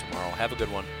talk to you tomorrow. Have a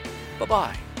good one.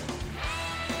 Bye-bye.